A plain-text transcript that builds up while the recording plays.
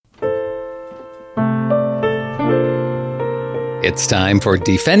It's time for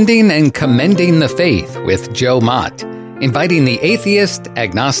Defending and Commending the Faith with Joe Mott, inviting the atheist,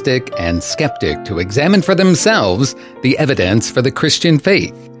 agnostic, and skeptic to examine for themselves the evidence for the Christian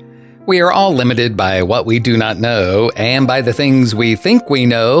faith. We are all limited by what we do not know and by the things we think we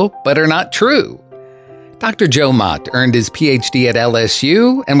know but are not true. Dr. Joe Mott earned his PhD at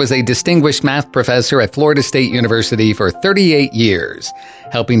LSU and was a distinguished math professor at Florida State University for 38 years,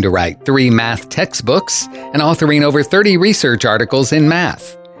 helping to write 3 math textbooks and authoring over 30 research articles in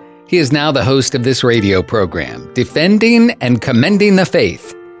math. He is now the host of this radio program, Defending and Commending the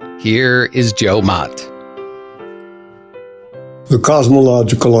Faith. Here is Joe Mott. The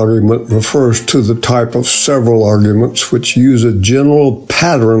cosmological argument refers to the type of several arguments which use a general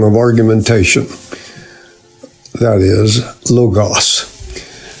pattern of argumentation, that is, logos,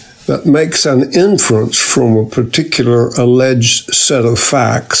 that makes an inference from a particular alleged set of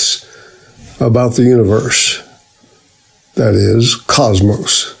facts about the universe, that is,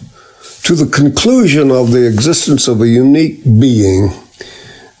 cosmos, to the conclusion of the existence of a unique being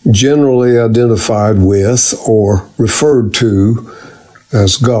generally identified with or referred to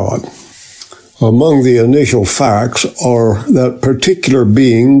as God. Among the initial facts are that particular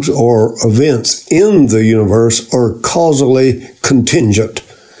beings or events in the universe are causally contingent,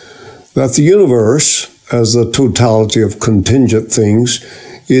 that the universe, as the totality of contingent things,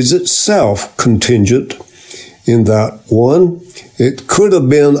 is itself contingent in that 1, it could have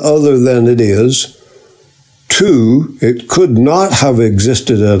been other than it is, 2, it could not have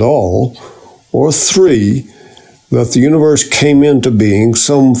existed at all, or 3, that the universe came into being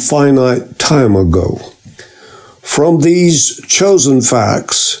some finite time ago. From these chosen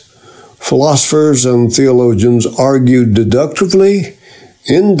facts, philosophers and theologians argue deductively,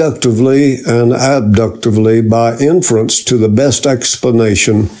 inductively, and abductively by inference to the best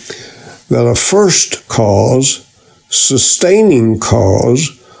explanation that a first cause, sustaining cause,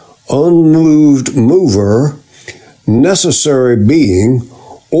 unmoved mover, necessary being,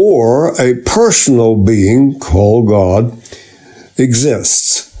 or a personal being called God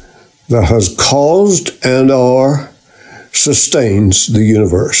exists that has caused and or sustains the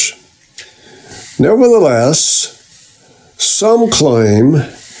universe. Nevertheless, some claim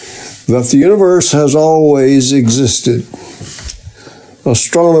that the universe has always existed.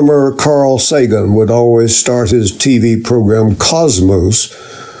 Astronomer Carl Sagan would always start his TV program Cosmos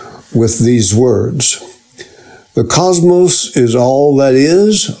with these words: "The cosmos is all that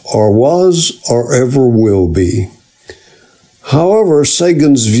is, or was, or ever will be." However,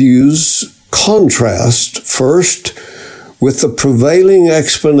 Sagan's views contrast first with the prevailing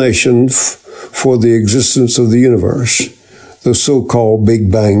explanation for the existence of the universe, the so-called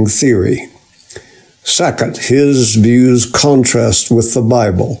Big Bang Theory. Second, his views contrast with the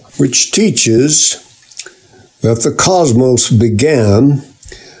Bible, which teaches that the cosmos began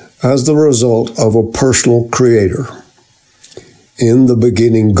as the result of a personal creator. In the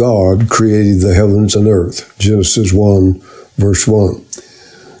beginning, God created the heavens and earth, Genesis 1, verse 1.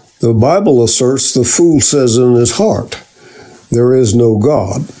 The Bible asserts the fool says in his heart, there is no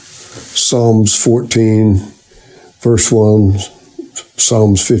God, Psalms 14, verse 1,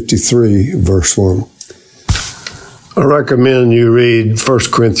 Psalms 53, verse 1. I recommend you read 1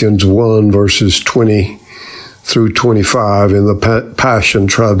 Corinthians 1, verses 20 through 25 in the Passion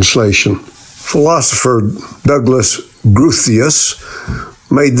Translation. Philosopher Douglas Groothuis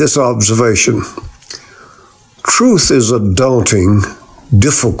made this observation: truth is a daunting,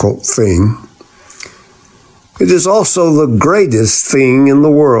 difficult thing. It is also the greatest thing in the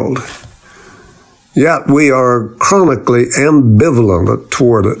world. Yet we are chronically ambivalent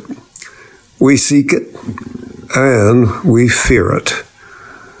toward it. We seek it and we fear it.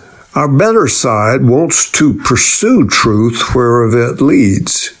 Our better side wants to pursue truth wherever it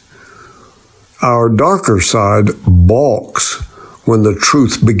leads. Our darker side balks when the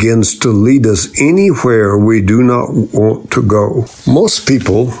truth begins to lead us anywhere we do not want to go. Most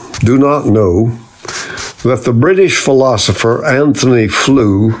people do not know that the British philosopher Antony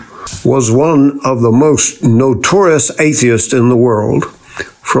Flew was one of the most notorious atheists in the world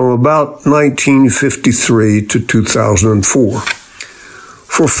from about 1953 to 2004.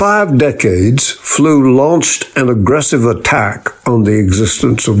 For 5 decades, Flew launched an aggressive attack on the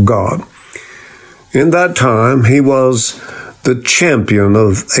existence of God. In that time, he was the champion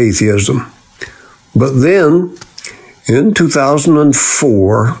of atheism. But then, in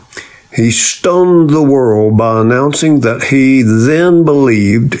 2004, he stunned the world by announcing that he then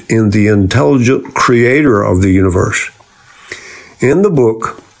believed in the intelligent creator of the universe. In the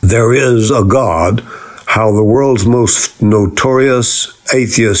book, There Is a God, How the World's Most Notorious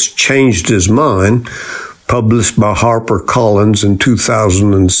Atheist Changed His Mind, published by HarperCollins in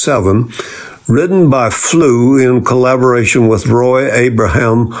 2007, written by Flew in collaboration with Roy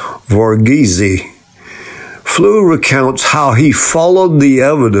Abraham Varghese. Flew recounts how he followed the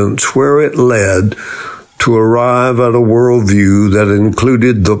evidence where it led to arrive at a worldview that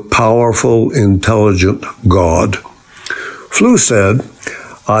included the powerful, intelligent God. Flew said,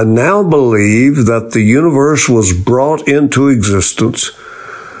 "I now believe that the universe was brought into existence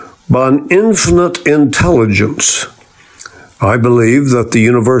by an infinite intelligence. I believe that the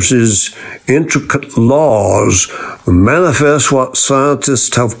universe's intricate laws manifest what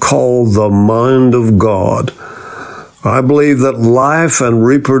scientists have called the mind of God. I believe that life and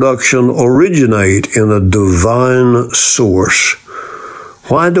reproduction originate in a divine source.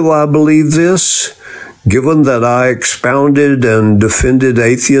 Why do I believe this? Given that I expounded and defended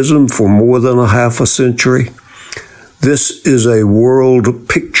atheism for more than a half a century, this is a world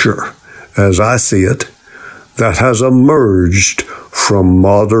picture, as I see it, that has emerged from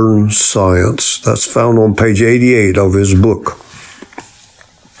modern science." That's found on page 88 of his book.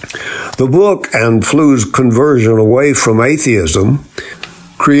 The book and Flew's conversion away from atheism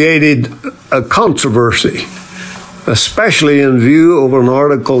created a controversy, especially in view of an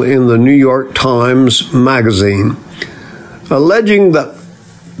article in the New York Times Magazine, alleging that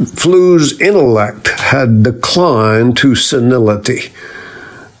Flew's intellect had declined to senility,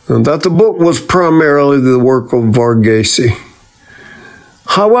 and that the book was primarily the work of Varghese.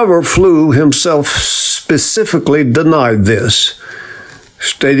 However, Flew himself specifically denied this,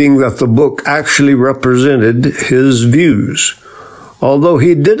 stating that the book actually represented his views, although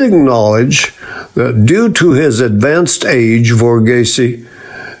he did acknowledge that due to his advanced age, Varghese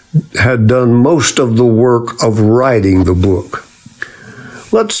had done most of the work of writing the book.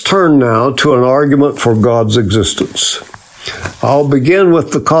 Let's turn now to an argument for God's existence. I'll begin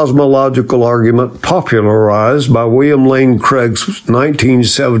with the cosmological argument popularized by William Lane Craig's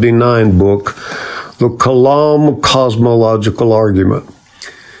 1979 book, The Kalam Cosmological Argument.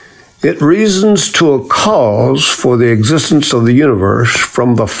 It reasons to a cause for the existence of the universe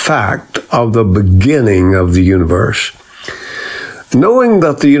from the fact of the beginning of the universe. Knowing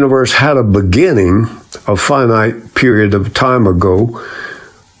that the universe had a beginning, a finite period of time ago,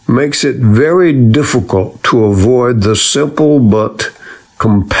 makes it very difficult to avoid the simple but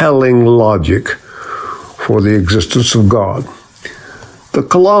compelling logic for the existence of God. The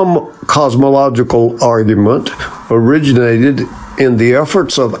Kalam cosmological argument originated in the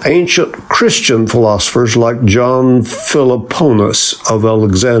efforts of ancient Christian philosophers like John Philoponus of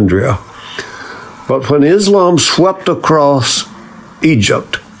Alexandria. But when Islam swept across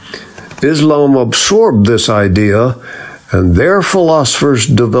Egypt, Islam absorbed this idea, and their philosophers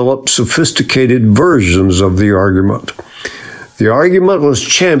developed sophisticated versions of the argument. The argument was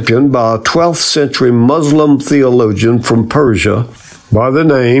championed by a 12th century Muslim theologian from Persia by the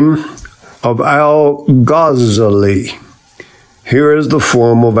name of Al-Ghazali. Here is the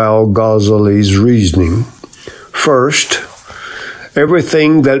form of Al-Ghazali's reasoning. First,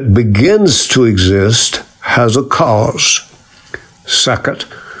 everything that begins to exist has a cause. Second,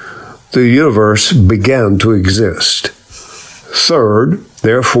 the universe began to exist. Third,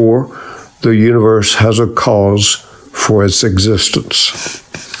 therefore, the universe has a cause for its existence.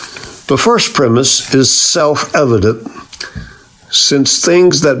 The first premise is self-evident, since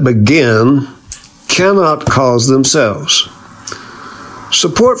things that begin cannot cause themselves.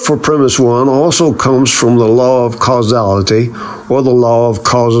 Support for premise one also comes from the law of causality, or the law of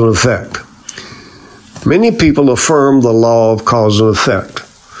cause and effect. Many people affirm the law of cause and effect.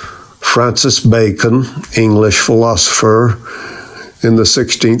 Francis Bacon, English philosopher in the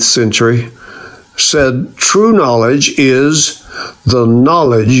 16th century, said true knowledge is the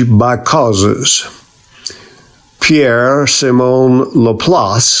knowledge by causes. Pierre-Simon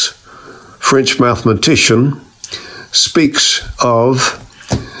Laplace, French mathematician, speaks of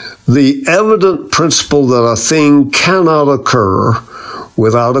the evident principle that a thing cannot occur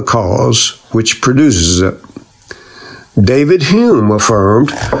without a cause which produces it. David Hume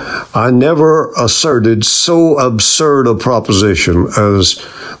affirmed, "I never asserted so absurd a proposition as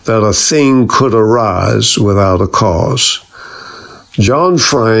that a thing could arise without a cause." John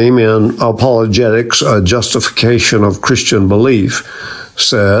Frame, in Apologetics, A Justification of Christian Belief,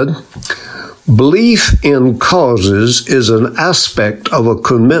 said, "Belief in causes is an aspect of a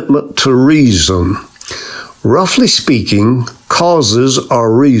commitment to reason. Roughly speaking, causes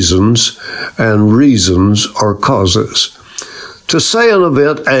are reasons, and reasons are causes. To say an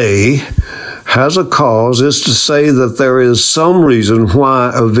event A has a cause is to say that there is some reason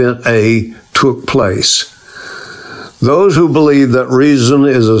why event A took place. Those who believe that reason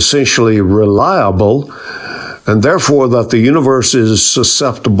is essentially reliable and therefore that the universe is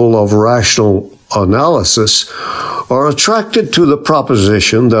susceptible of rational analysis, are attracted to the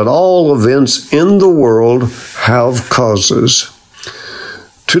proposition that all events in the world have causes.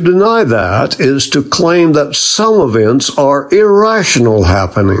 To deny that is to claim that some events are irrational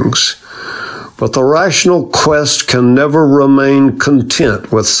happenings, but the rational quest can never remain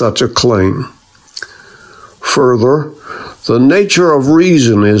content with such a claim. Further, the nature of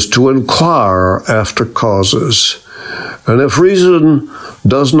reason is to inquire after causes, and if reason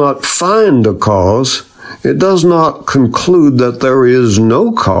does not find a cause, it does not conclude that there is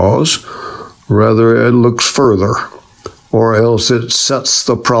no cause, rather it looks further, or else it sets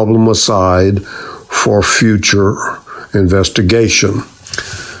the problem aside for future investigation.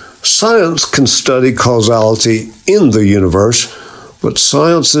 Science can study causality in the universe, but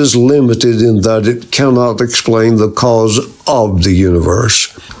science is limited in that it cannot explain the cause of the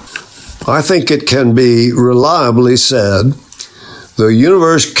universe. I think it can be reliably said, the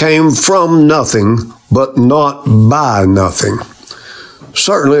universe came from nothing, but not by nothing.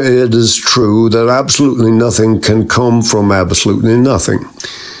 Certainly it is true that absolutely nothing can come from absolutely nothing.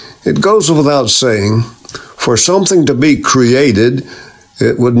 It goes without saying, for something to be created,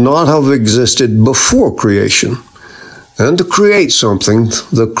 it would not have existed before creation. And to create something,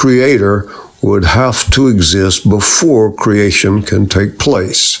 the creator would have to exist before creation can take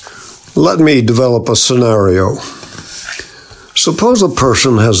place. Let me develop a scenario. Suppose a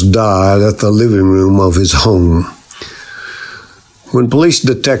person has died at the living room of his home. When police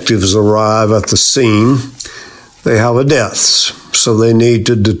detectives arrive at the scene, they have a death, so they need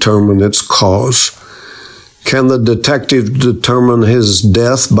to determine its cause. Can the detective determine his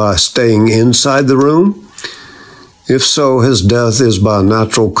death by staying inside the room? If so, his death is by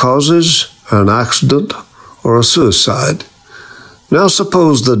natural causes, an accident, or a suicide. Now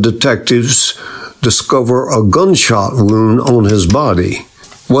suppose the detectives discover a gunshot wound on his body.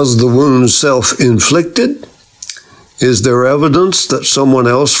 Was the wound self-inflicted? Is there evidence that someone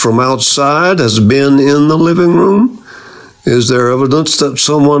else from outside has been in the living room? Is there evidence that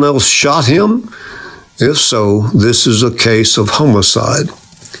someone else shot him? If so, this is a case of homicide.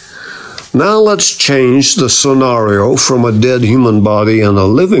 Now let's change the scenario from a dead human body in a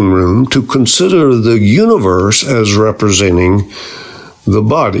living room to consider the universe as representing the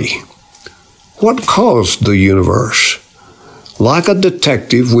body. What caused the universe? Like a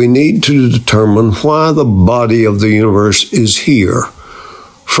detective, we need to determine why the body of the universe is here.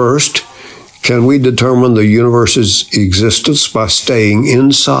 First, can we determine the universe's existence by staying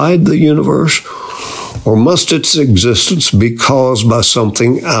inside the universe? Or must its existence be caused by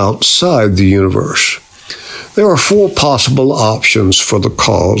something outside the universe? There are 4 possible options for the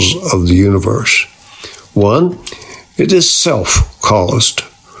cause of the universe. 1, it is self-caused.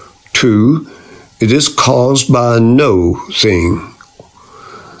 2, it is caused by no thing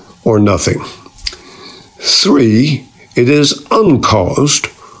or nothing. 3, it is uncaused.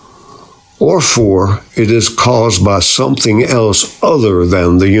 Or 4, it is caused by something else other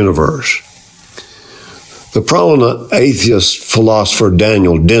than the universe. The prominent atheist philosopher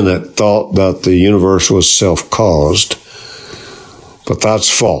Daniel Dennett thought that the universe was self-caused, but that's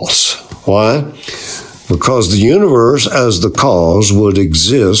false. Why? Because the universe as the cause would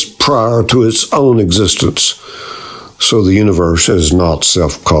exist prior to its own existence, so the universe is not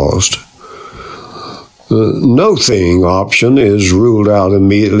self-caused. The no thing option is ruled out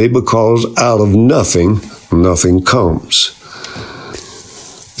immediately because out of nothing, nothing comes.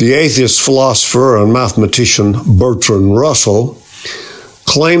 The atheist philosopher and mathematician Bertrand Russell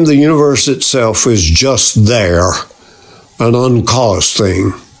claimed the universe itself is just there, an uncaused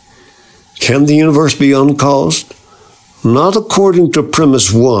thing. Can the universe be uncaused? Not according to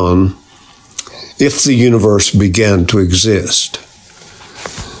premise 1, if the universe began to exist.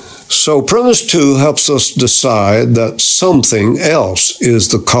 So premise 2 helps us decide that something else is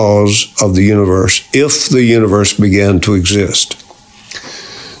the cause of the universe if the universe began to exist.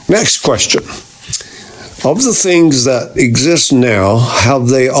 Next question. Of the things that exist now, have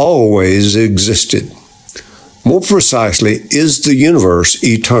they always existed? More precisely, is the universe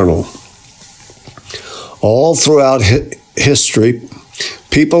eternal? All throughout history,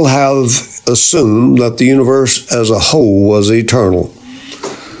 people have assumed that the universe as a whole was eternal.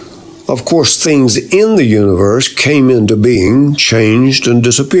 Of course, things in the universe came into being, changed, and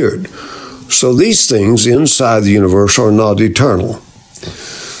disappeared. So these things inside the universe are not eternal.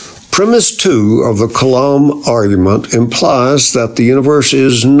 Premise 2 of the Kalam argument implies that the universe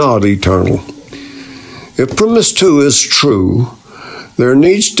is not eternal. If premise 2 is true, there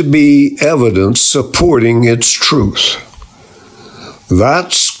needs to be evidence supporting its truth.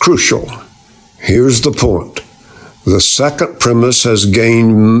 That's crucial. Here's the point. The second premise has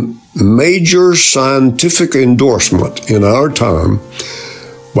gained major scientific endorsement in our time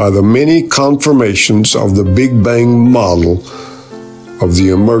by the many confirmations of the Big Bang model of the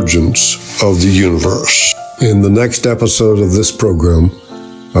emergence of the universe. In the next episode of this program,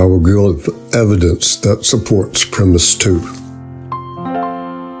 I will give evidence that supports premise 2.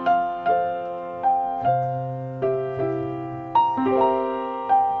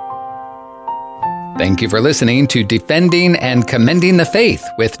 Thank you for listening to Defending and Commending the Faith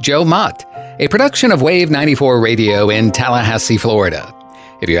with Joe Mott, a production of Wave 94 Radio in Tallahassee, Florida.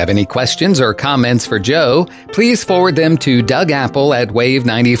 If you have any questions or comments for Joe, please forward them to Doug Apple at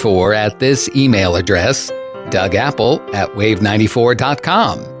Wave94 at this email address,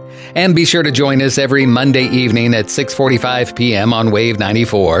 dougapple@wave94.com. And be sure to join us every Monday evening at 6:45 p.m. on Wave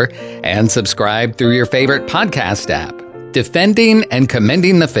 94 and subscribe through your favorite podcast app. Defending and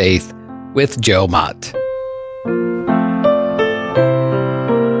Commending the Faith with Joe Mott.